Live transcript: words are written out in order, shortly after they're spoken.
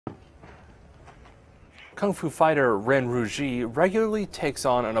Kung Fu fighter Ren Ruzhi regularly takes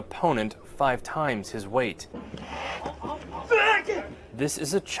on an opponent 5 times his weight. This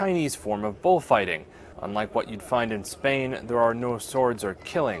is a Chinese form of bullfighting. Unlike what you'd find in Spain, there are no swords or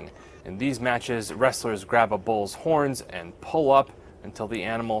killing. In these matches, wrestlers grab a bull's horns and pull up until the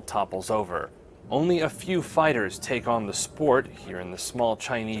animal topples over. Only a few fighters take on the sport here in the small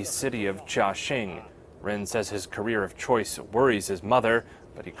Chinese city of Jiaxing. Ren says his career of choice worries his mother,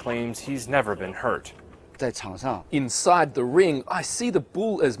 but he claims he's never been hurt. Inside the ring, I see the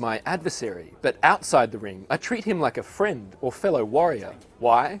bull as my adversary, but outside the ring, I treat him like a friend or fellow warrior.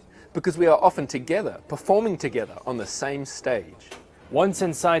 Why? Because we are often together, performing together on the same stage. Once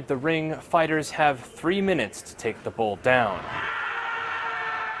inside the ring, fighters have 3 minutes to take the bull down.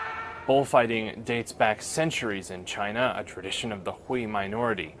 Bullfighting dates back centuries in China, a tradition of the Hui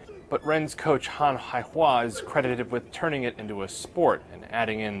minority. But Ren's coach Han Haihua is credited with turning it into a sport and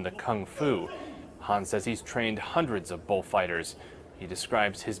adding in the kung fu. Han says he's trained hundreds of bullfighters. He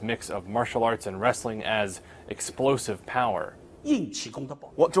describes his mix of martial arts and wrestling as explosive power.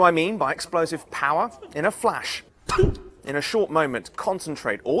 What do I mean by explosive power? In a flash. In a short moment,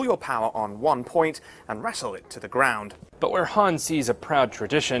 concentrate all your power on one point and wrestle it to the ground. But where Han sees a proud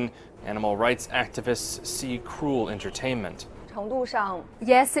tradition, animal rights activists see cruel entertainment.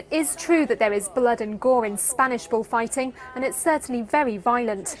 Yes, it is true that there is blood and gore in Spanish bullfighting, and it's certainly very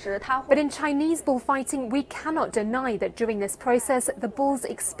violent. But in Chinese bullfighting, we cannot deny that during this process, the bulls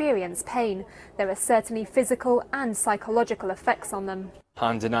experience pain. There are certainly physical and psychological effects on them.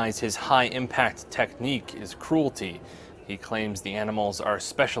 Han denies his high-impact technique is cruelty. He claims the animals are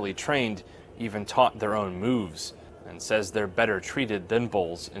specially trained, even taught their own moves, and says they're better treated than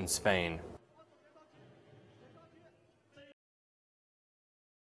bulls in Spain.